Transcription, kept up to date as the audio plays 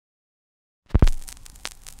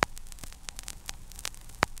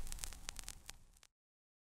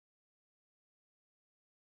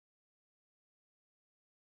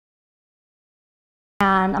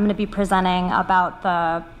and I'm going to be presenting about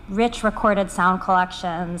the rich recorded sound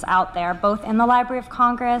collections out there, both in the Library of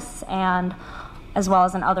Congress and as well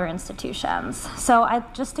as in other institutions. So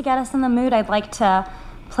just to get us in the mood, I'd like to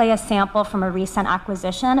play a sample from a recent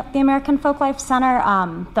acquisition at the American Folklife Center,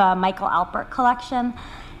 the Michael Alpert collection.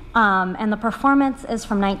 And the performance is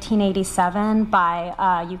from 1987 by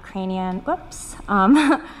a Ukrainian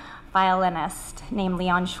violinist named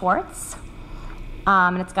Leon Schwartz.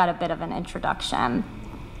 And it's got a bit of an introduction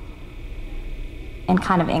in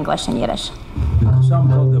kind of English and Yiddish. Some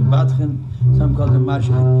call them Batchen, some call them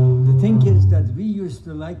Marshal. The thing is that we used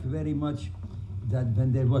to like very much that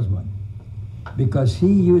when there was one. Because he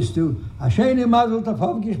used to, a schöne Madel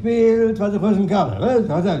davon gespielt, was ich aus dem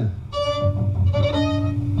Keller.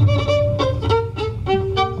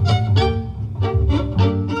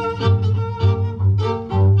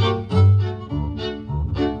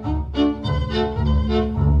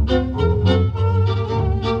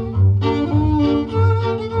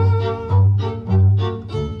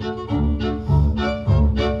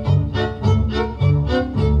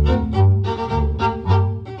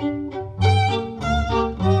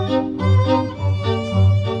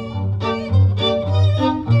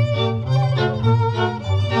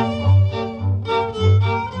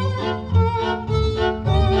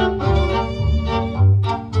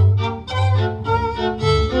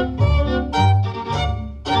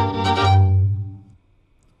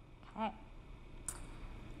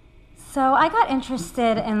 So I got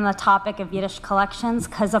interested in the topic of Yiddish collections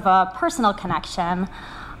because of a personal connection.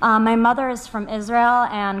 My mother is from Israel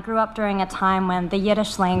and grew up during a time when the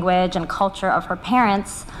Yiddish language and culture of her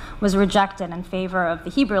parents was rejected in favor of the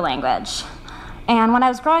Hebrew language. And when I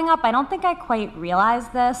was growing up, I don't think I quite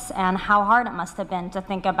realized this and how hard it must have been to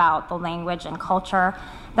think about the language and culture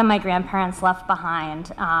that my grandparents left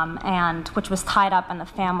behind, and which was tied up in the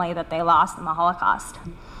family that they lost in the Holocaust.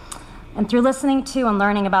 And through listening to and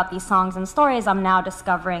learning about these songs and stories, I'm now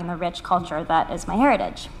discovering the rich culture that is my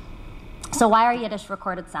heritage. So why are Yiddish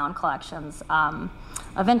recorded sound collections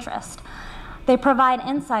of interest? They provide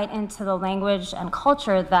insight into the language and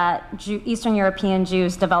culture that Eastern European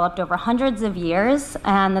Jews developed over hundreds of years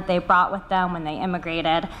and that they brought with them when they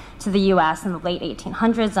immigrated to the US in the late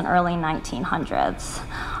 1800s and early 1900s.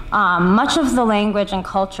 Much of the language and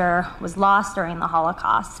culture was lost during the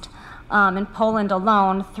Holocaust. In Poland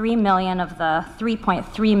alone, 3 million of the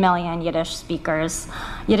 3.3 million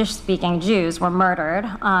Yiddish-speaking Jews were murdered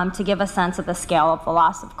to give a sense of the scale of the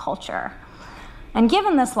loss of culture. And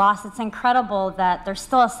given this loss, it's incredible that there's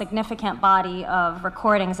still a significant body of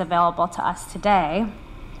recordings available to us today.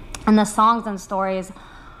 And the songs and stories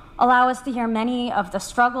allow us to hear many of the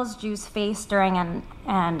struggles Jews faced during and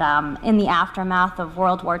in the aftermath of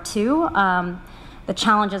World War II, the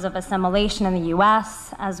challenges of assimilation in the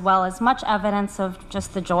US, as well as much evidence of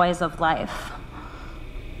just the joys of life.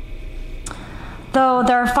 Though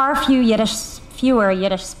there are fewer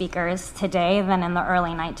Yiddish speakers today than in the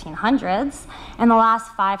early 1900s, in the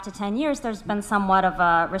last 5 to 10 years, there's been somewhat of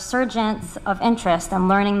a resurgence of interest in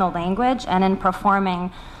learning the language and in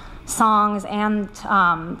performing songs and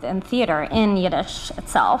theater in Yiddish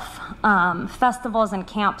itself. Festivals and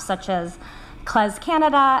camps such as Klez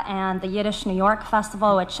Canada and the Yiddish New York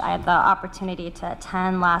Festival, which I had the opportunity to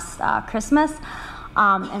attend last Christmas,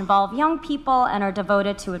 involve young people and are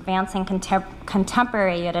devoted to advancing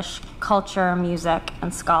contemporary Yiddish culture, music,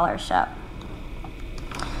 and scholarship.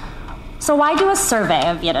 So why do a survey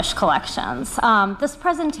of Yiddish collections? This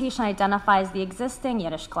presentation identifies the existing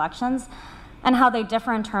Yiddish collections and how they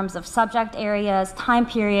differ in terms of subject areas, time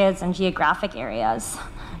periods, and geographic areas.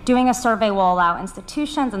 Doing a survey will allow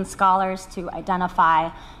institutions and scholars to identify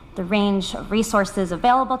the range of resources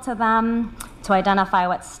available to them, to identify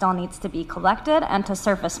what still needs to be collected, and to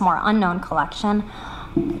surface more unknown collections,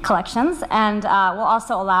 and will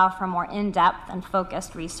also allow for more in-depth and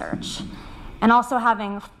focused research. And also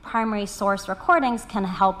having primary source recordings can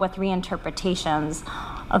help with reinterpretations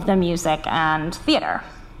of the music and theater.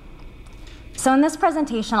 So in this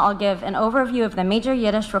presentation, I'll give an overview of the major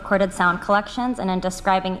Yiddish recorded sound collections, and in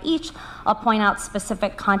describing each, I'll point out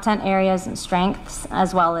specific content areas and strengths,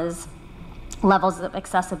 as well as levels of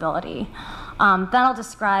accessibility. Then I'll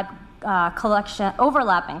describe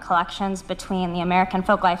overlapping collections between the American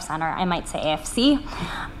Folklife Center, I might say AFC,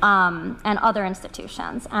 and other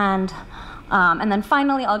institutions. And then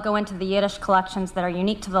finally, I'll go into the Yiddish collections that are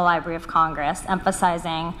unique to the Library of Congress,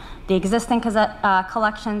 emphasizing the existing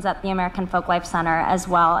collections at the American Folklife Center, as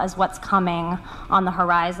well as what's coming on the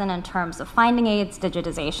horizon in terms of finding aids,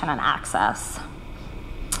 digitization, and access.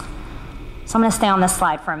 So I'm going to stay on this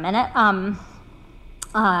slide for a minute.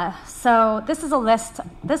 So this is a list.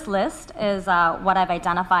 This list is what I've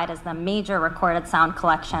identified as the major recorded sound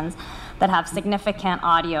collections that have significant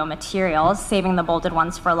audio materials, saving the bolded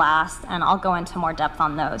ones for last, and I'll go into more depth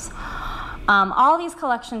on those. All these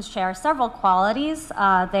collections share several qualities.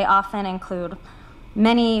 They often include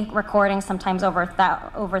many recordings, sometimes over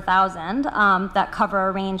 1,000, that cover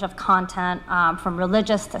a range of content from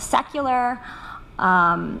religious to secular,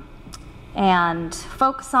 and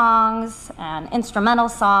folk songs and instrumental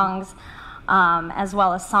songs, as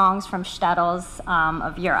well as songs from shtetls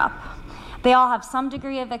of Europe. They all have some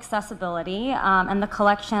degree of accessibility, and the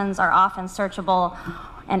collections are often searchable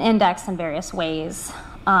and indexed in various ways.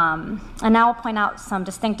 And now I'll point out some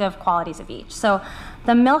distinctive qualities of each. So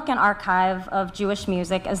the Milken Archive of Jewish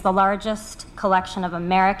Music is the largest collection of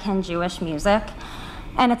American Jewish music,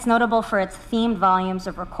 and it's notable for its themed volumes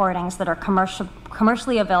of recordings that are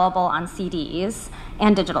commercially available on CDs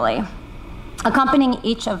and digitally. Accompanying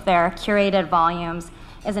each of their curated volumes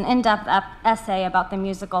is an in-depth essay about the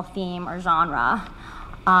musical theme or genre.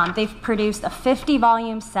 They've produced a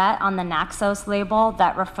 50-volume set on the Naxos label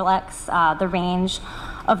that reflects the range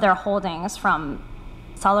of their holdings from,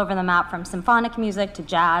 it's all over the map, from symphonic music to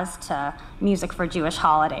jazz to music for Jewish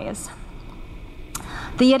holidays.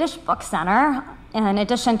 The Yiddish Book Center, in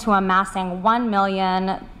addition to amassing 1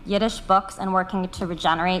 million Yiddish books and working to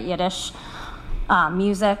regenerate Yiddish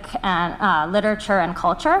music and literature and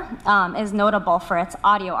culture, is notable for its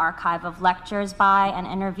audio archive of lectures by and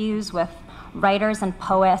interviews with writers and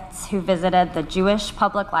poets who visited the Jewish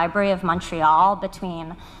Public Library of Montreal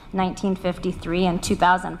between 1953 and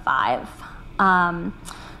 2005.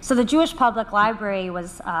 So the Jewish Public Library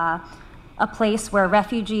was a place where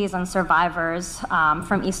refugees and survivors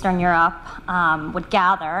from Eastern Europe would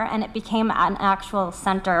gather, and it became an actual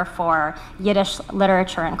center for Yiddish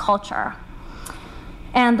literature and culture.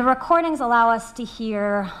 And the recordings allow us to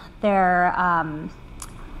hear their,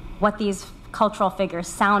 what these cultural figures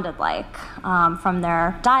sounded like, from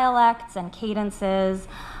their dialects and cadences.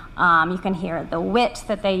 You can hear the wit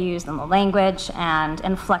that they used in the language and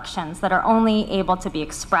inflections that are only able to be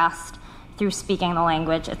expressed through speaking the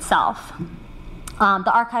language itself.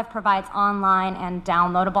 The archive provides online and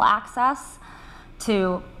downloadable access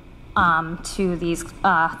to these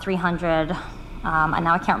 300, and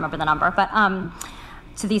now I can't remember the number, but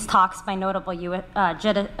to these talks by notable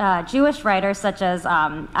Jewish writers such as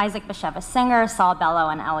Isaac Bashevis Singer, Saul Bellow,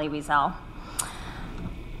 and Elie Wiesel.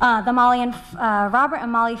 The Robert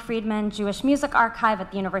and Molly Friedman Jewish Music Archive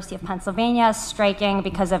at the University of Pennsylvania is striking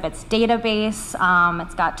because of its database.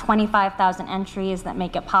 It's got 25,000 entries that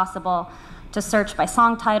make it possible to search by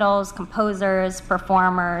song titles, composers,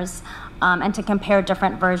 performers, and to compare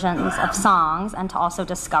different versions of songs, and to also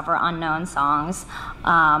discover unknown songs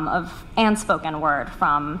and spoken word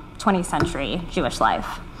from 20th century Jewish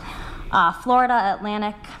life. Florida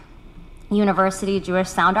Atlantic University Jewish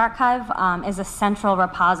Sound Archive is a central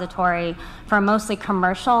repository for mostly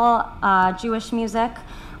commercial Jewish music,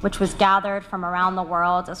 which was gathered from around the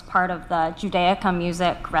world as part of the Judaica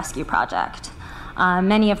Music Rescue Project.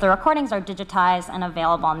 Many of the recordings are digitized and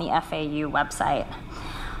available on the FAU website.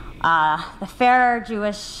 The Fair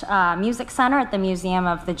Jewish Music Center at the Museum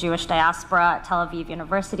of the Jewish Diaspora at Tel Aviv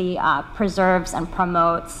University preserves and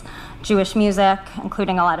promotes Jewish music,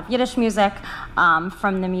 including a lot of Yiddish music,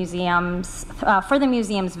 from the museums, for the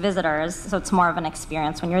museum's visitors, so it's more of an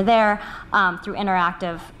experience when you're there, through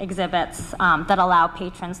interactive exhibits that allow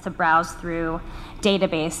patrons to browse through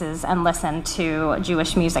databases and listen to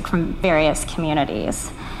Jewish music from various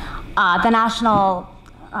communities. The National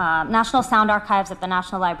Sound Archives at the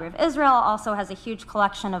National Library of Israel also has a huge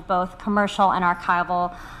collection of both commercial and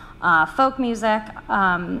archival folk music,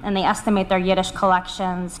 and they estimate their Yiddish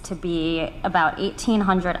collections to be about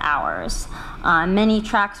 1,800 hours. Many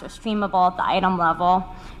tracks are streamable at the item level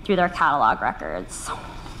through their catalog records.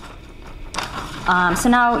 So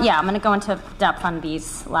now, yeah, I'm going to go into depth on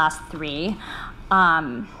these last three.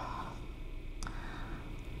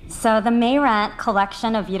 So the Mayrant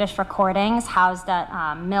collection of Yiddish recordings housed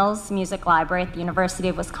at Mills Music Library at the University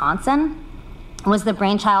of Wisconsin was the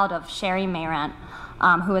brainchild of Sherry Mayrant,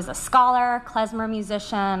 who is a scholar, klezmer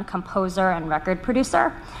musician, composer, and record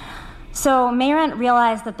producer. So Mayrant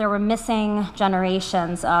realized that there were missing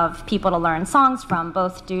generations of people to learn songs from,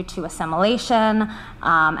 both due to assimilation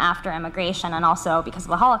after immigration and also because of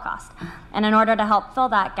the Holocaust. And in order to help fill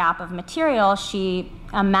that gap of material, she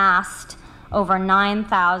amassed over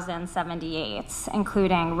 9,078,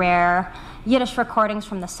 including rare Yiddish recordings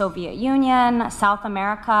from the Soviet Union, South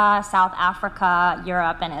America, South Africa,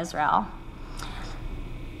 Europe, and Israel.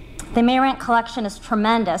 The immigrant collection is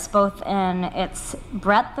tremendous, both in its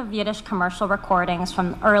breadth of Yiddish commercial recordings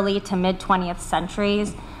from early to mid-20th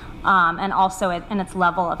centuries, and also in its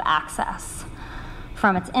level of access.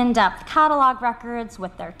 From its in-depth catalog records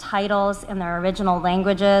with their titles in their original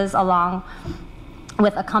languages, along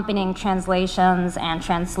with accompanying translations and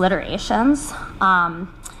transliterations.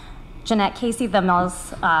 Jeanette Casey, the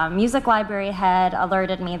Mills music library head,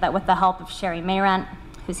 alerted me that with the help of Sherry Mayrent,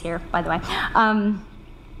 who's here, by the way,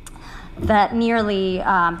 that nearly,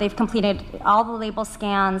 they've completed all the label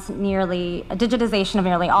scans, nearly a digitization of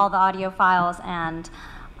nearly all the audio files, and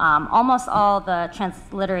almost all the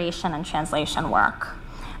transliteration and translation work.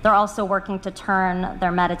 They're also working to turn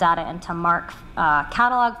their metadata into MARC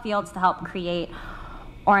catalog fields to help create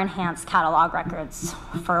or enhance catalog records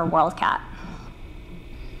for WorldCat.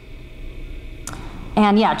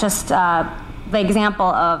 And yeah, just the example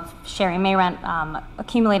of Sherry Mayrent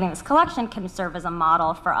accumulating this collection can serve as a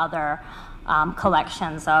model for other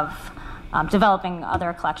collections of, developing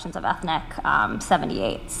other collections of ethnic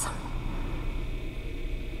 78s.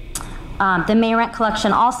 The Mayrent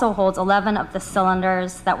collection also holds 11 of the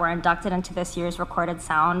cylinders that were inducted into this year's Recorded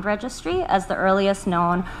Sound Registry as the earliest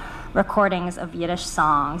known recordings of Yiddish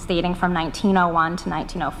songs dating from 1901 to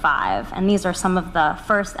 1905. And these are some of the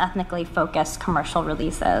first ethnically focused commercial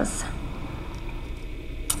releases.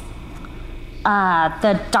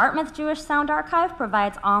 The Dartmouth Jewish Sound Archive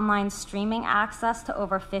provides online streaming access to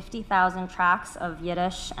over 50,000 tracks of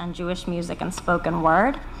Yiddish and Jewish music and spoken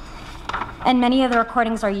word. And many of the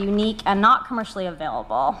recordings are unique and not commercially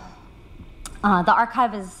available. The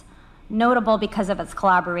archive is notable because of its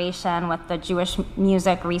collaboration with the Jewish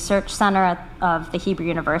Music Research Center of the Hebrew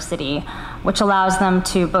University, which allows them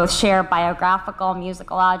to both share biographical,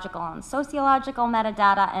 musicological, and sociological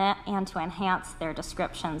metadata and to enhance their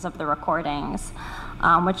descriptions of the recordings,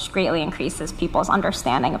 which greatly increases people's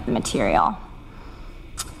understanding of the material.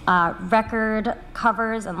 Record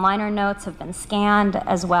covers and liner notes have been scanned,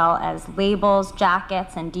 as well as labels,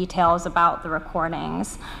 jackets, and details about the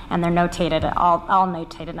recordings, and they're notated, all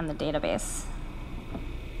notated in the database.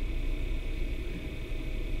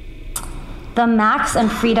 The Max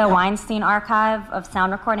and Frida Weinstein Archive of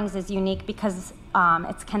Sound Recordings is unique because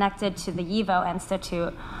it's connected to the YIVO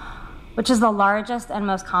Institute, which is the largest and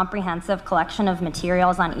most comprehensive collection of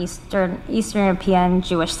materials on Eastern European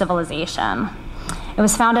Jewish civilization. It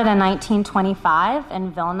was founded in 1925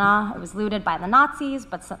 in Vilna. It was looted by the Nazis,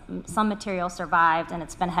 but some material survived, and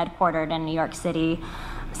it's been headquartered in New York City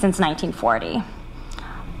since 1940.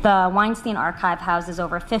 The Weinstein Archive houses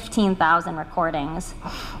over 15,000 recordings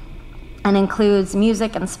and includes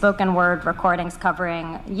music and spoken word recordings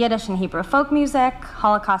covering Yiddish and Hebrew folk music,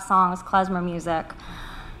 Holocaust songs, klezmer music,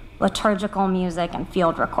 liturgical music, and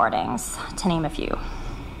field recordings, to name a few.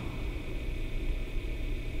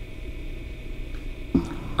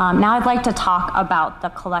 Now I'd like to talk about the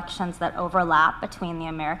collections that overlap between the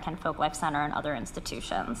American Folklife Center and other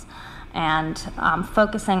institutions, and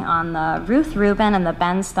focusing on the Ruth Rubin and the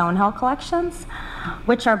Ben Stonehill collections,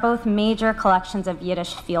 which are both major collections of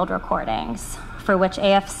Yiddish field recordings, for which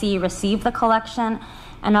AFC received the collection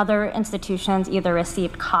and other institutions either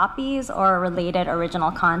received copies or related original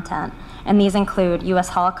content. And these include U.S.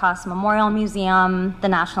 Holocaust Memorial Museum, the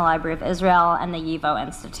National Library of Israel, and the YIVO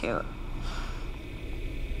Institute.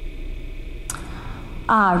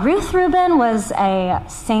 Ruth Rubin was a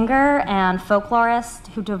singer and folklorist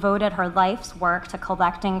who devoted her life's work to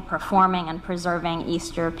collecting, performing, and preserving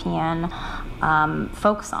East European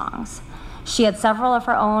folk songs. She had several of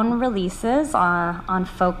her own releases on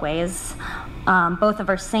folkways, both of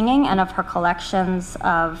her singing and of her collections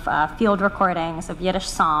of field recordings of Yiddish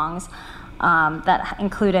songs that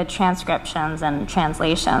included transcriptions and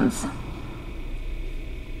translations.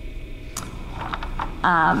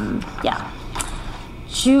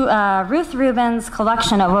 Ruth Rubin's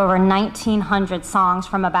collection of over 1,900 songs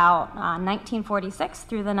from about 1946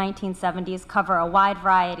 through the 1970s cover a wide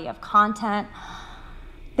variety of content.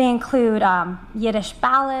 They include Yiddish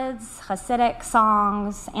ballads, Hasidic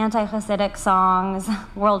songs, anti-Hasidic songs,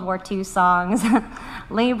 World War II songs,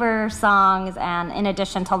 labor songs, and in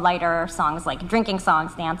addition to lighter songs like drinking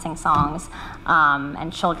songs, dancing songs,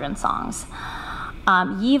 and children's songs.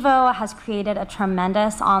 YIVO has created a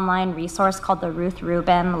tremendous online resource called the Ruth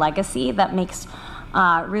Rubin Legacy that makes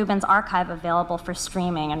Rubin's archive available for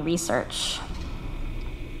streaming and research.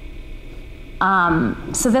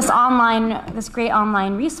 So this great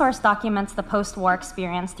online resource documents the post-war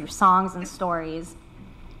experience through songs and stories.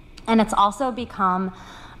 And it's also become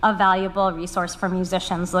a valuable resource for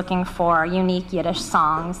musicians looking for unique Yiddish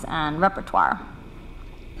songs and repertoire.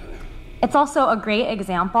 It's also a great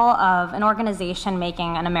example of an organization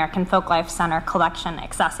making an American Folklife Center collection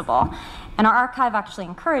accessible. And our archive actually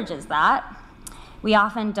encourages that. We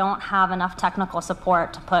often don't have enough technical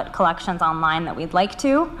support to put collections online that we'd like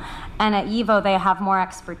to. And at YIVO, they have more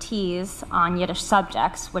expertise on Yiddish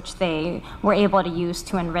subjects, which they were able to use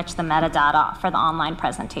to enrich the metadata for the online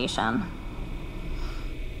presentation.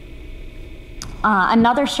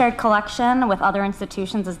 Another shared collection with other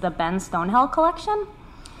institutions is the Ben Stonehill collection.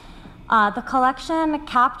 The collection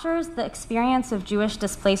captures the experience of Jewish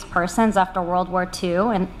displaced persons after World War II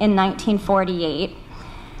in 1948,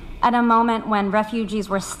 at a moment when refugees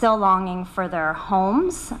were still longing for their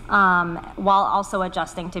homes while also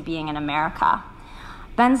adjusting to being in America.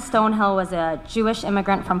 Ben Stonehill was a Jewish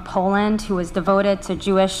immigrant from Poland who was devoted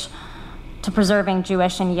to preserving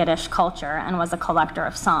Jewish and Yiddish culture and was a collector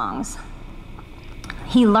of songs.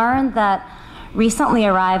 He learned that recently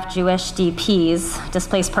arrived Jewish DPs,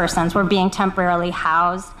 displaced persons, were being temporarily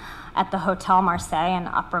housed at the Hotel Marseille in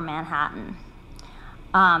Upper Manhattan.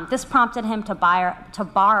 This prompted him to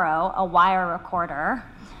borrow a wire recorder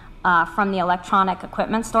from the electronic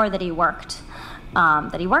equipment store that he worked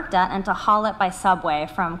at, and to haul it by subway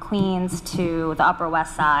from Queens to the Upper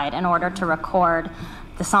West Side in order to record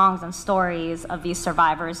the songs and stories of these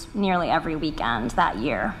survivors nearly every weekend that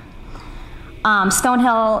year.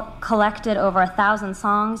 Stonehill collected over 1,000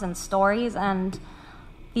 songs and stories, and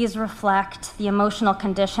these reflect the emotional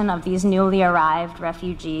condition of these newly arrived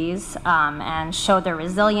refugees and show their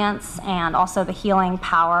resilience and also the healing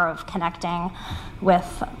power of connecting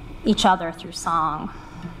with each other through song.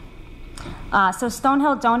 So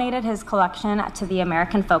Stonehill donated his collection to the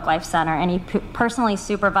American Folklife Center, and he personally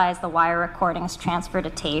supervised the wire recordings transferred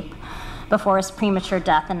to tape before his premature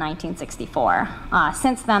death in 1964.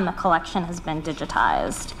 Since then, the collection has been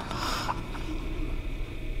digitized.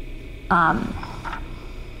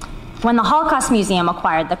 When the Holocaust Museum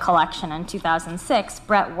acquired the collection in 2006,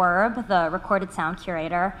 Brett Werb, the recorded sound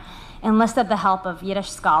curator, enlisted the help of Yiddish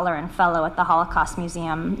scholar and fellow at the Holocaust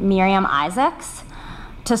Museum, Miriam Isaacs,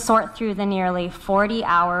 to sort through the nearly 40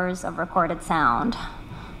 hours of recorded sound.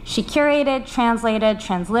 She curated, translated,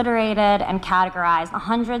 transliterated, and categorized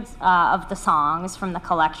hundreds of the songs from the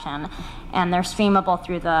collection, and they're streamable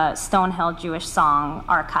through the Stonehill Jewish Song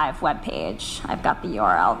Archive webpage. I've got the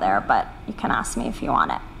URL there, but you can ask me if you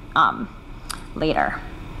want it later.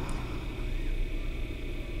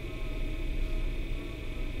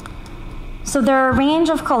 So there are a range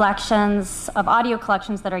of collections, of audio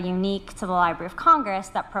collections that are unique to the Library of Congress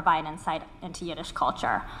that provide insight into Yiddish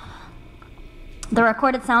culture. The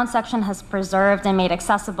recorded sound section has preserved and made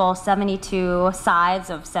accessible 72 sides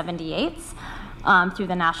of 78s through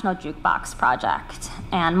the National Jukebox Project.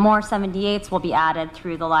 And more 78s will be added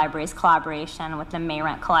through the library's collaboration with the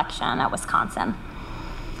Immigrant Collection at Wisconsin.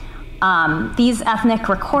 These ethnic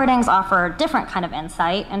recordings offer a different kind of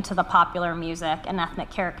insight into the popular music and ethnic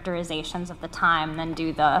characterizations of the time than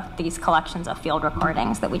do these collections of field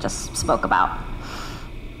recordings that we just spoke about.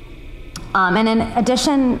 And in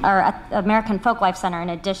addition, or at the American Folklife Center, in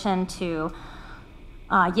addition to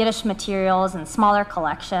Yiddish materials and smaller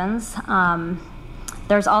collections,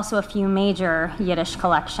 there's also a few major Yiddish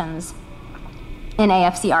collections in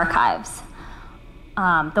AFC archives.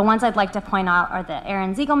 The ones I'd like to point out are the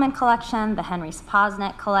Aaron Ziegelman collection, the Henry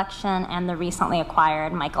Sapoznik collection, and the recently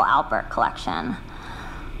acquired Michael Albert collection.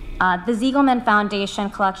 The Ziegelman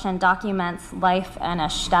Foundation collection documents life in a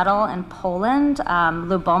shtetl in Poland,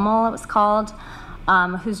 Lubomel it was called,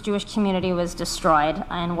 whose Jewish community was destroyed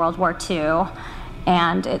in World War II.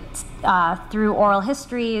 And it's through oral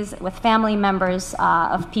histories with family members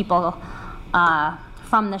of people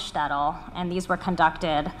from the shtetl, and these were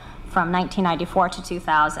conducted from 1994 to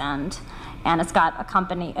 2000. And it's got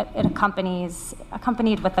accompanied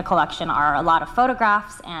with the collection are a lot of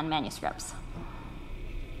photographs and manuscripts.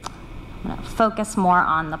 I'm going to focus more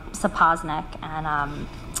on the Sapoznik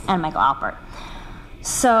and Michael Albert.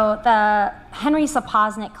 So the Henry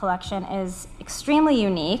Sapoznik collection is extremely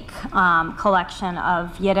unique collection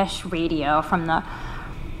of Yiddish radio from the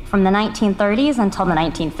 1930s until the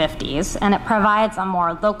 1950s, and it provides a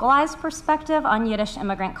more localized perspective on Yiddish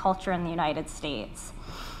immigrant culture in the United States.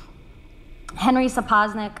 Henry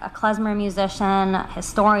Sapoznik, a klezmer musician,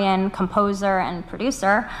 historian, composer, and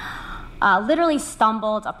producer, literally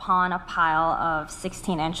stumbled upon a pile of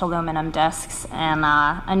 16-inch aluminum discs in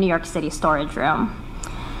a New York City storage room.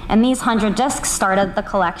 And these 100 discs started the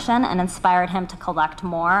collection and inspired him to collect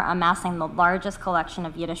more, amassing the largest collection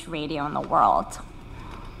of Yiddish radio in the world.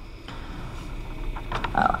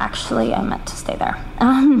 Oh, actually, I meant to stay there.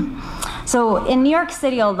 So in New York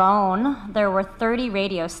City alone, there were 30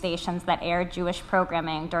 radio stations that aired Jewish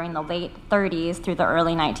programming during the late 30s through the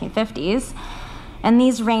early 1950s. And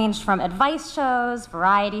these ranged from advice shows,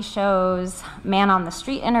 variety shows,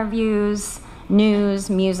 man-on-the-street interviews, news,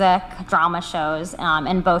 music, drama shows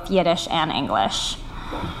in both Yiddish and English.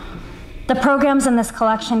 The programs in this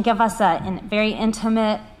collection give us a very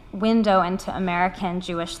intimate window into American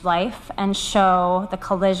Jewish life and show the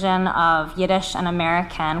collision of Yiddish and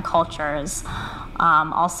American cultures,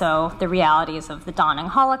 also the realities of the dawning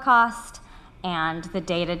Holocaust and the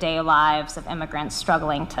day-to-day lives of immigrants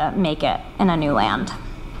struggling to make it in a new land.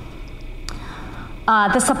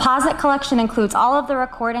 The Supposit collection includes all of the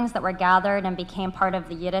recordings that were gathered and became part of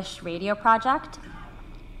the Yiddish Radio Project,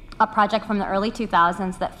 a project from the early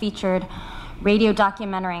 2000s that featured radio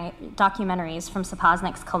documentaries from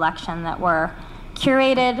Supposit's collection that were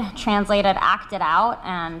curated, translated, acted out,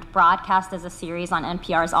 and broadcast as a series on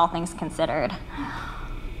NPR's All Things Considered.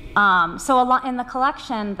 So in the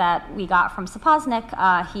collection that we got from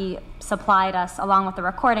Supposnik, he supplied us, along with the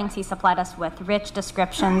recordings, he supplied us with rich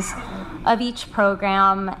descriptions of each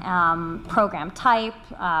program, program type,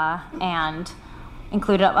 and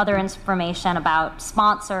included other information about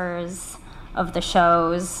sponsors of the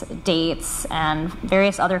shows, dates, and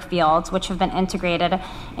various other fields, which have been integrated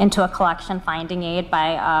into a collection finding aid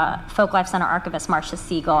by Folklife Center archivist Marcia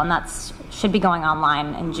Siegel, and that should be going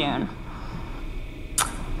online in June.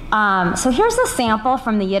 So here's a sample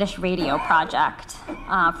from the Yiddish Radio Project,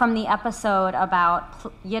 from the episode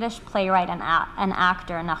about Yiddish playwright and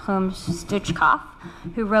actor Nahum Stuchkov,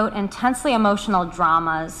 who wrote intensely emotional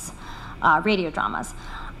dramas, radio dramas.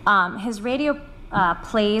 His radio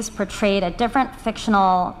plays portrayed a different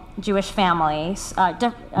fictional Jewish families,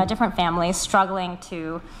 different families struggling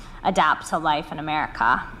to adapt to life in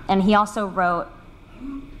America. And he also wrote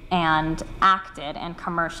and acted in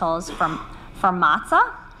commercials for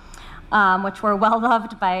matzah, which were well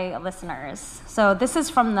loved by listeners. So this is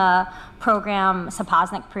from the program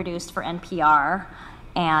Supposnik produced for NPR,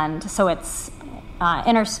 and so it's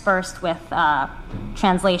interspersed with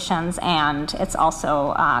translations, and it's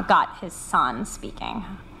also got his son speaking,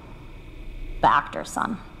 the actor's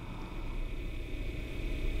son.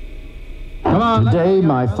 Today,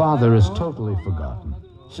 my father is totally forgotten.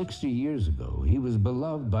 60 years ago, he was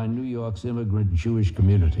beloved by New York's immigrant Jewish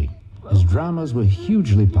community. His dramas were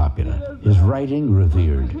hugely popular, his writing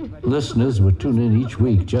revered. Listeners would tune in each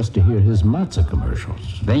week just to hear his matzah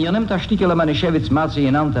commercials. When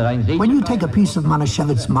you take a piece of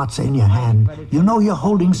Manischewitz matzah in your hand, you know you're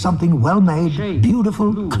holding something well-made,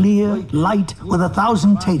 beautiful, clear, light, with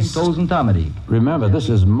 1,000 tastes. Remember, this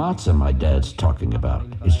is matzah my dad's talking about.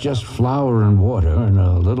 It's just flour and water and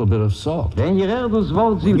a little bit of salt. When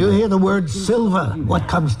you hear the word silver, what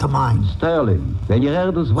comes to mind? Sterling. When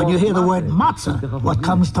you hear the word matzah, what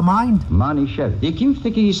comes to mind?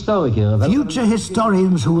 Future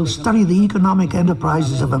historians who will study the economic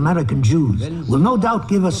enterprises of American Jews will no doubt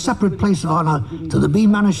give a separate place of honor to the B.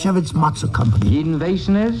 Manischewitz Matzah Company.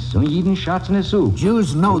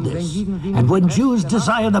 Jews know this, and when Jews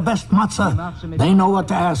desire the best matzah, they know what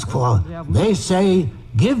to ask for. They say,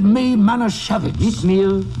 "Give me Manischewitz." Gib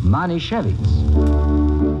mir Manischewitz.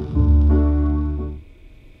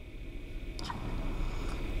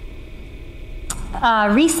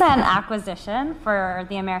 A recent acquisition for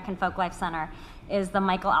the American Folklife Center is the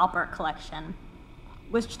Michael Alpert collection,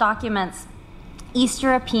 which documents East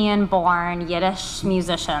European-born Yiddish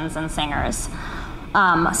musicians and singers.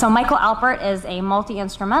 So Michael Alpert is a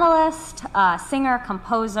multi-instrumentalist, singer,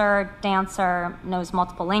 composer, dancer, knows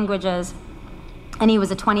multiple languages, and he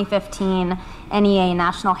was a 2015 NEA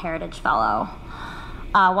National Heritage Fellow.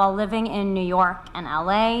 While living in New York and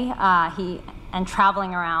LA, and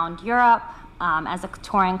traveling around Europe, as a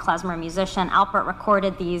touring klezmer musician, Alpert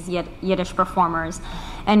recorded these Yiddish performers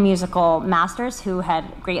and musical masters who had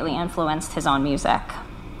greatly influenced his own music.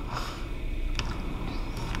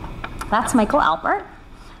 That's Michael Alpert,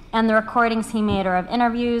 and the recordings he made are of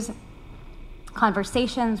interviews,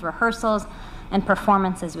 conversations, rehearsals, and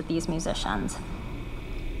performances with these musicians.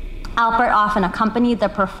 Alpert often accompanied the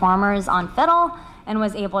performers on fiddle and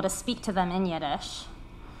was able to speak to them in Yiddish.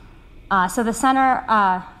 So the Center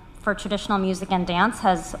for Traditional Music and Dance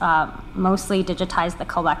has mostly digitized the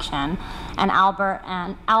collection, and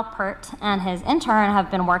Alpert and his intern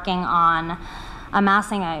have been working on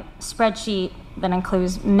amassing a spreadsheet that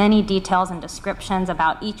includes many details and descriptions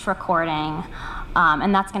about each recording,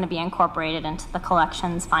 and that's going to be incorporated into the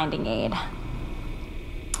collection's finding aid.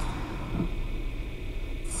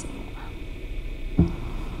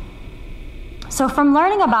 So from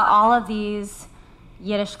learning about all of these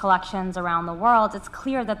Yiddish collections around the world, it's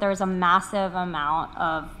clear that there's a massive amount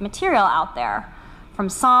of material out there, from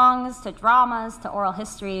songs to dramas to oral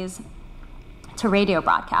histories to radio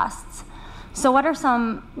broadcasts. So what are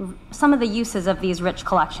some of the uses of these rich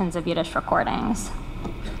collections of Yiddish recordings?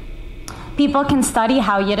 People can study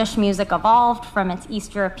how Yiddish music evolved from its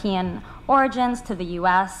East European origins to the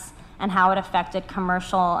US and how it affected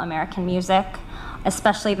commercial American music,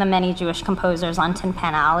 especially the many Jewish composers on Tin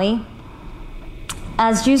Pan Alley.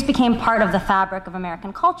 As Jews became part of the fabric of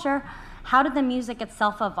American culture, how did the music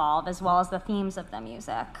itself evolve, as well as the themes of the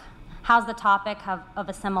music? How's the topic of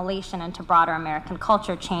assimilation into broader American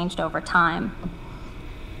culture changed over time?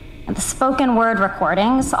 And the spoken word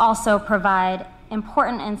recordings also provide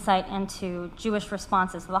important insight into Jewish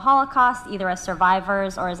responses to the Holocaust, either as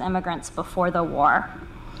survivors or as immigrants before the war.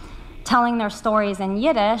 Telling their stories in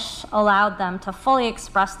Yiddish allowed them to fully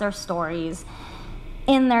express their stories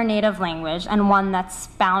in their native language, and one that's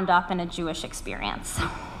bound up in a Jewish experience.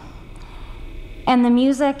 And the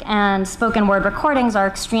music and spoken word recordings are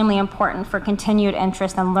extremely important for continued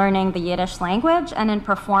interest in learning the Yiddish language and in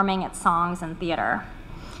performing its songs in theater.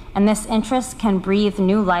 And this interest can breathe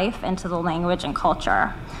new life into the language and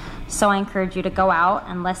culture. So I encourage you to go out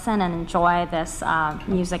and listen and enjoy this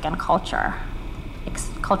music and cultural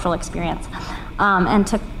experience.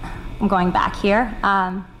 I'm going back here.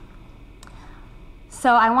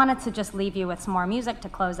 So I wanted to just leave you with some more music to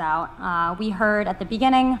close out. We heard at the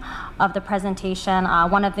beginning of the presentation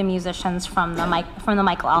one of the musicians from the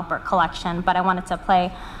Michael Alpert collection, but I wanted to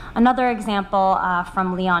play another example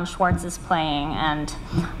from Leon Schwartz's playing. And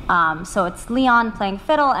so it's Leon playing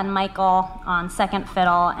fiddle and Michael on second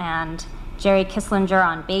fiddle and Jerry Kisslinger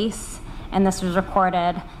on bass. And this was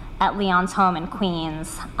recorded at Leon's home in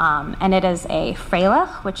Queens. And it is a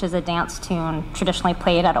Freilich, which is a dance tune traditionally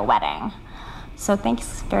played at a wedding. So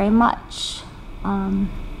thanks very much.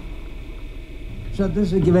 So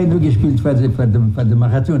das ist gewesen nur gespielt für die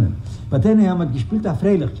Marathon. But then haben wir gespielt a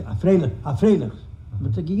Freilich.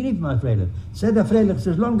 But the gegriffen a Freilich. Said a Freilich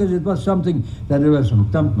as long as it was something that it was some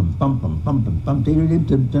pum pum pum pum pum pum pum pum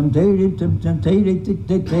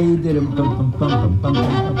pum pum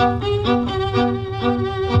pum.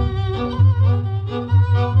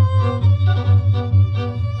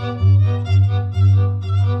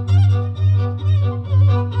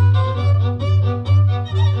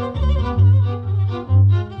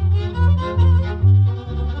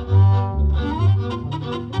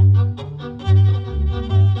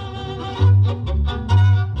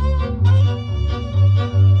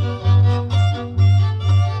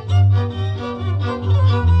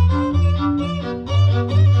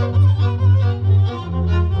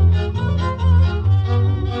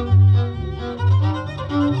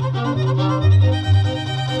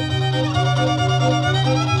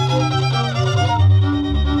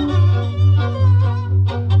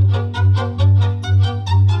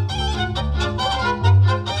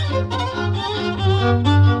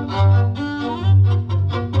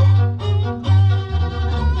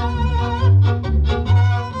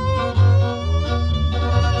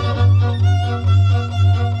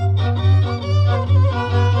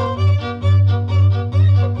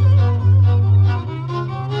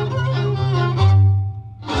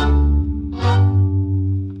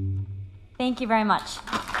 Thank you very much.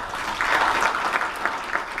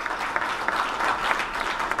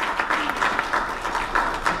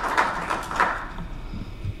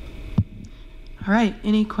 All right,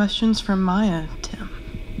 any questions from Maya, Tim?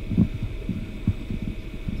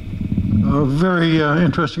 A very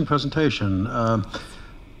interesting presentation.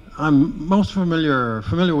 I'm most familiar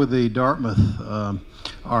with the Dartmouth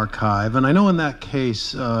archive, and I know in that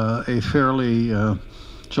case a fairly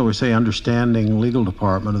shall we say, understanding legal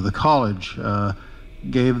department of the college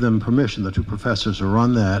gave them permission, the two professors who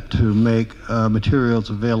run that, to make materials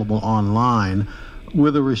available online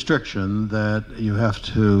with a restriction that you have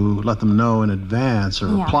to let them know in advance or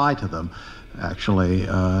apply to them, actually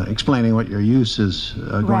explaining what your use is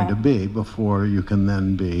going to be before you can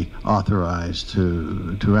then be authorized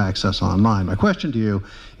to access online. My question to you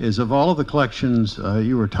is, of all of the collections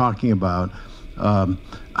you were talking about,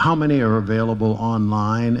 how many are available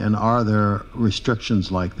online, and are there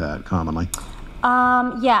restrictions like that commonly?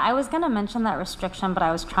 Yeah, I was going to mention that restriction, but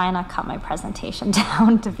I was trying to cut my presentation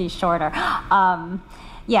down to be shorter.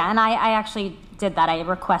 Yeah, and I actually did that. I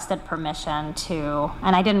requested permission to,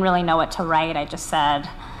 and I didn't really know what to write. I just said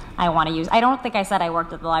I want to use, I don't think I said I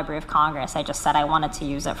worked at the Library of Congress. I just said I wanted to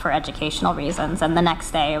use it for educational reasons, and the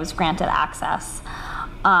next day it was granted access.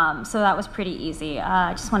 So that was pretty easy.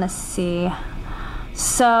 I just want to see.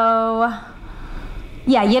 So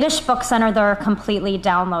Yeah, Yiddish Book Center, they're completely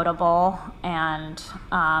downloadable, and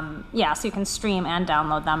so you can stream and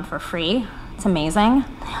download them for free. It's amazing.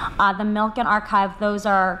 The Milken Archive, those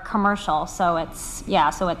are commercial, so it's you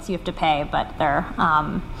have to pay, but they're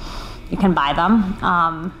you can buy them,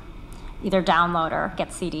 either download or get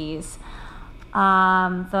CDs.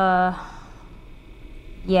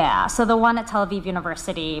 So the one at Tel Aviv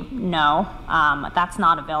University, no, that's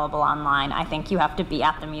not available online. I think you have to be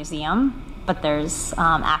at the museum, but there's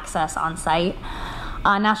access on site.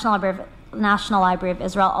 National Library of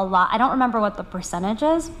Israel, a lot. I don't remember what the percentage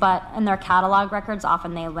is, but in their catalog records,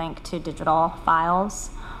 often they link to digital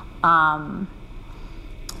files at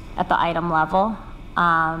the item level.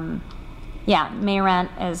 Mayrent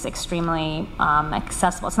is extremely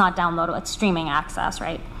accessible. It's not downloadable, it's streaming access,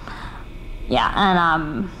 right?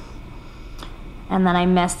 And then I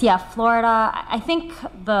missed, Florida. I think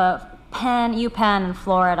the UPenn and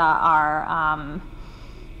Florida are,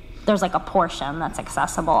 there's like a portion that's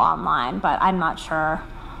accessible online, but I'm not sure.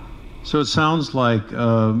 So it sounds like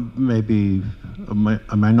maybe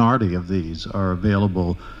a minority of these are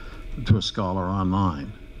available to a scholar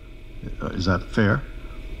online. Is that fair?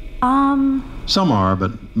 Some are,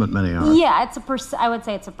 but many aren't. Yeah, I would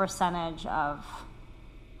say it's a percentage of.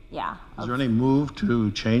 Is there any move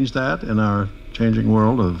to change that in our changing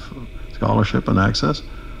world of scholarship and access?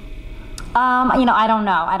 I don't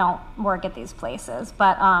know. I don't work at these places,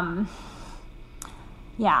 but I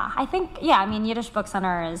think Yiddish Book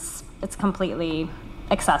Center it's completely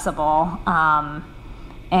accessible,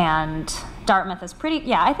 and Dartmouth is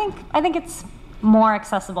pretty. I think it's more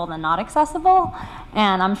accessible than not accessible,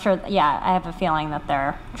 and I'm sure. I have a feeling that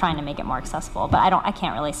they're trying to make it more accessible, but I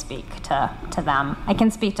can't really speak to them. I can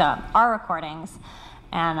speak to our recordings,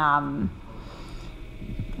 and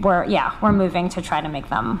we're moving to try to make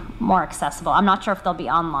them more accessible. I'm not sure if they'll be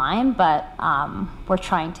online, but we're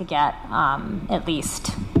trying to get at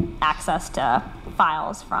least access to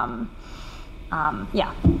files from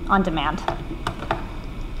on demand.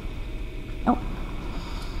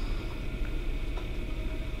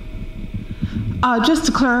 Just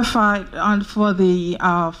to clarify, for the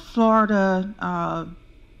Florida,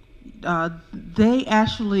 they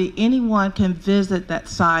actually, anyone can visit that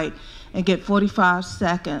site and get 45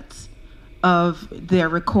 seconds of their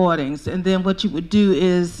recordings. And then what you would do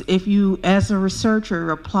is, if you, as a researcher,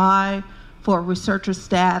 apply for a researcher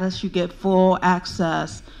status, you get full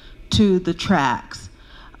access to the tracks.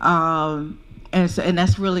 And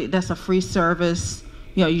that's a free service.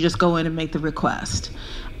 You just go in and make the request.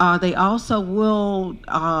 They also will,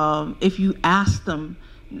 if you ask them,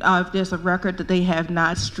 if there's a record that they have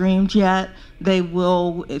not streamed yet, they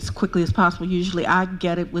will, as quickly as possible. Usually I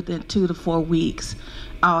get it within 2 to 4 weeks.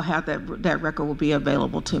 I'll have that record will be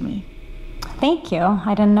available to me. Thank you.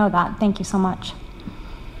 I didn't know that. Thank you so much.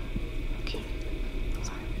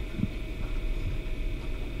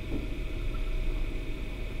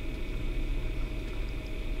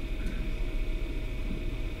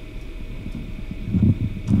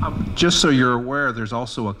 Just so you're aware, there's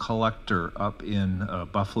also a collector up in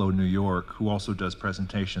Buffalo, New York, who also does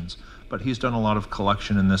presentations, but he's done a lot of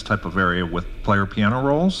collection in this type of area with player piano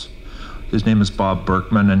rolls. His name is Bob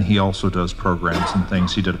Berkman, and he also does programs and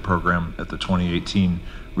things. He did a program at the 2018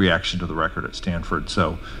 reaction to the record at Stanford,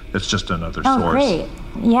 so it's just another source. Oh, great.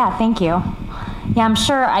 Yeah, thank you. Yeah, I'm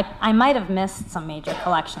sure I might have missed some major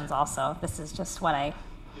collections also. This is just what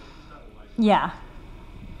yeah.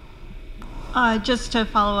 Just to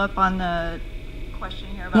follow up on the question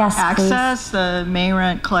here about yes, access, please. The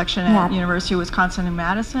Mayrent collection at University of Wisconsin in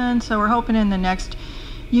Madison. So we're hoping in the next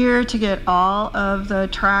year to get all of the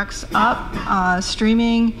tracks up,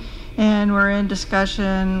 streaming, and we're in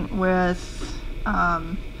discussion with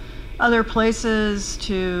other places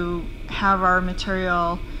to have our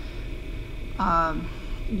material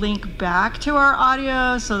link back to our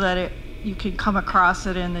audio so that you can come across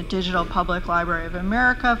it in the Digital Public Library of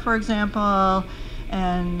America, for example,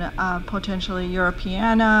 and potentially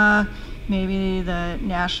Europeana, maybe the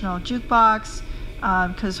National Jukebox,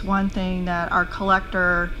 because one thing that our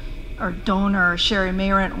collector or donor, Sherry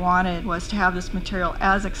Mayrent, wanted was to have this material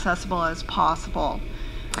as accessible as possible.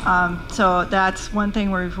 So that's one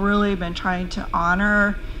thing we've really been trying to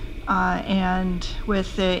honor, and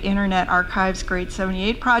with the Internet Archives Great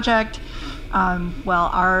 78 project, well,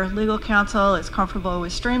 our legal counsel is comfortable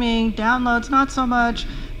with streaming, downloads not so much,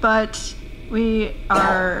 but we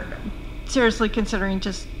are seriously considering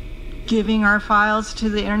just giving our files to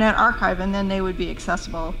the Internet Archive, and then they would be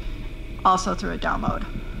accessible also through a download.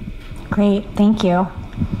 Great, thank you.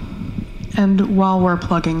 And while we're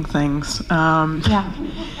plugging things,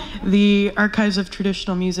 The Archives of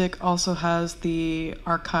Traditional Music also has the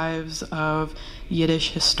Archives of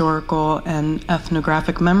Yiddish Historical and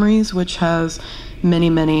Ethnographic Memories, which has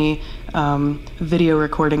many video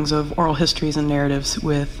recordings of oral histories and narratives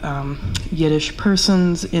with Yiddish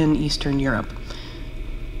persons in Eastern Europe.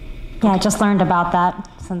 Yeah, I just learned about that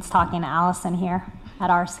since talking to Allison here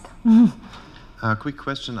at ARSC. Quick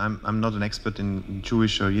question. I'm not an expert in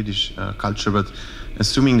Jewish or Yiddish culture, but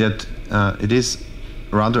assuming that it is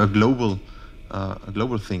rather a global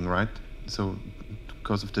thing, right? So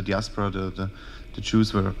because of the diaspora, the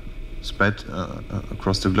Jews were spread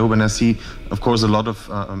across the globe, and I see, of course, a lot of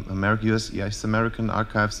US American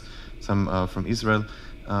archives, some from Israel.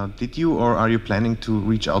 Did you or are you planning to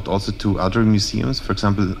reach out also to other museums? For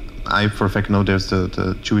example, I for a fact know there's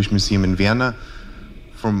the Jewish Museum in Vienna,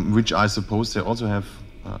 from which I suppose they also have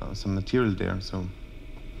some material there. So,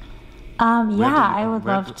 I would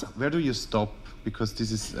love to. Where do you stop? Because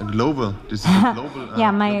this is a global. Yeah,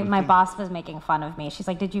 my boss was making fun of me. She's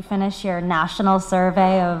like, "Did you finish your national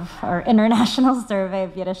survey or international survey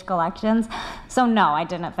of Yiddish collections?" So no, I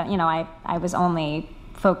didn't. I was only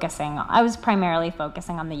focusing. I was primarily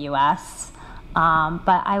focusing on the U.S.,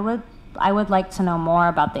 but I would like to know more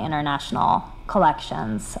about the international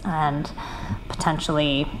collections and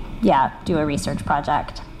potentially, do a research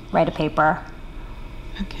project, write a paper.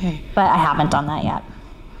 Okay. But I haven't done that yet.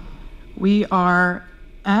 We are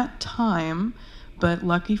at time, but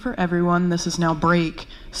lucky for everyone, this is now break,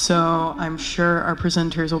 so I'm sure our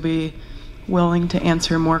presenters will be willing to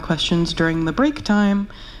answer more questions during the break time.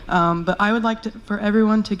 But I would like for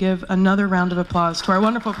everyone to give another round of applause to our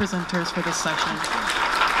wonderful presenters for this session.